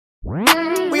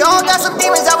We all got some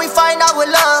demons that we find out with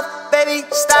love. Baby,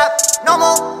 stop, no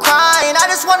more crying. I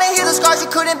just wanna heal the scars you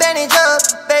couldn't bandage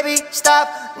up. Baby, stop,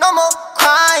 no more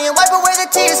crying. Wipe away the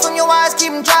tears from your eyes,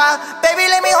 keep them dry. Baby,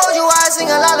 let me hold you while I sing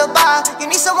a lullaby. You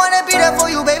need someone to be there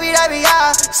for you, baby, that be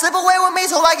I. Slip away with me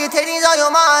so I can take things on your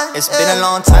mind. It's been a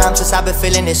long time since I've been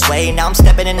feeling this way. Now I'm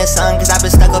stepping in the sun cause I've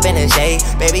been stuck up in the Tjay.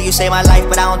 Baby, you saved my life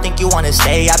but I don't think you wanna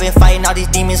stay. I've been fighting all these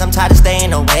demons, I'm tired of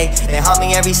staying away. They haunt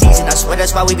me every season, I swear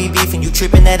that's why we be beefing. You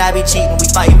tripping that I be cheating, we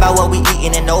fighting about what we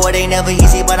eating. And know it ain't never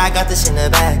easy but I got this in the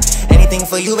bag. Anything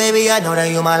for you, baby, I know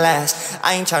that you my last.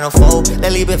 I ain't tryna fold,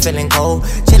 lately been feeling cold.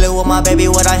 Chillin' with my baby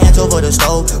with our hands over the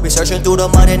stove. We searching through the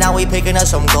mud and now we picking up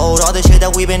some gold. All the shit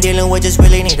that we been dealing with just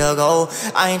really need to go.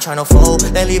 I ain't tryna fold,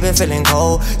 lately been feeling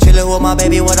cold. Chillin' with my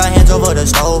baby with our hands over the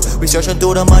stove. We searching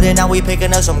through the mud and now we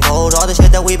picking up some gold. All the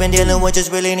shit that we been dealing with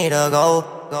just really need to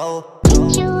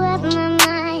go.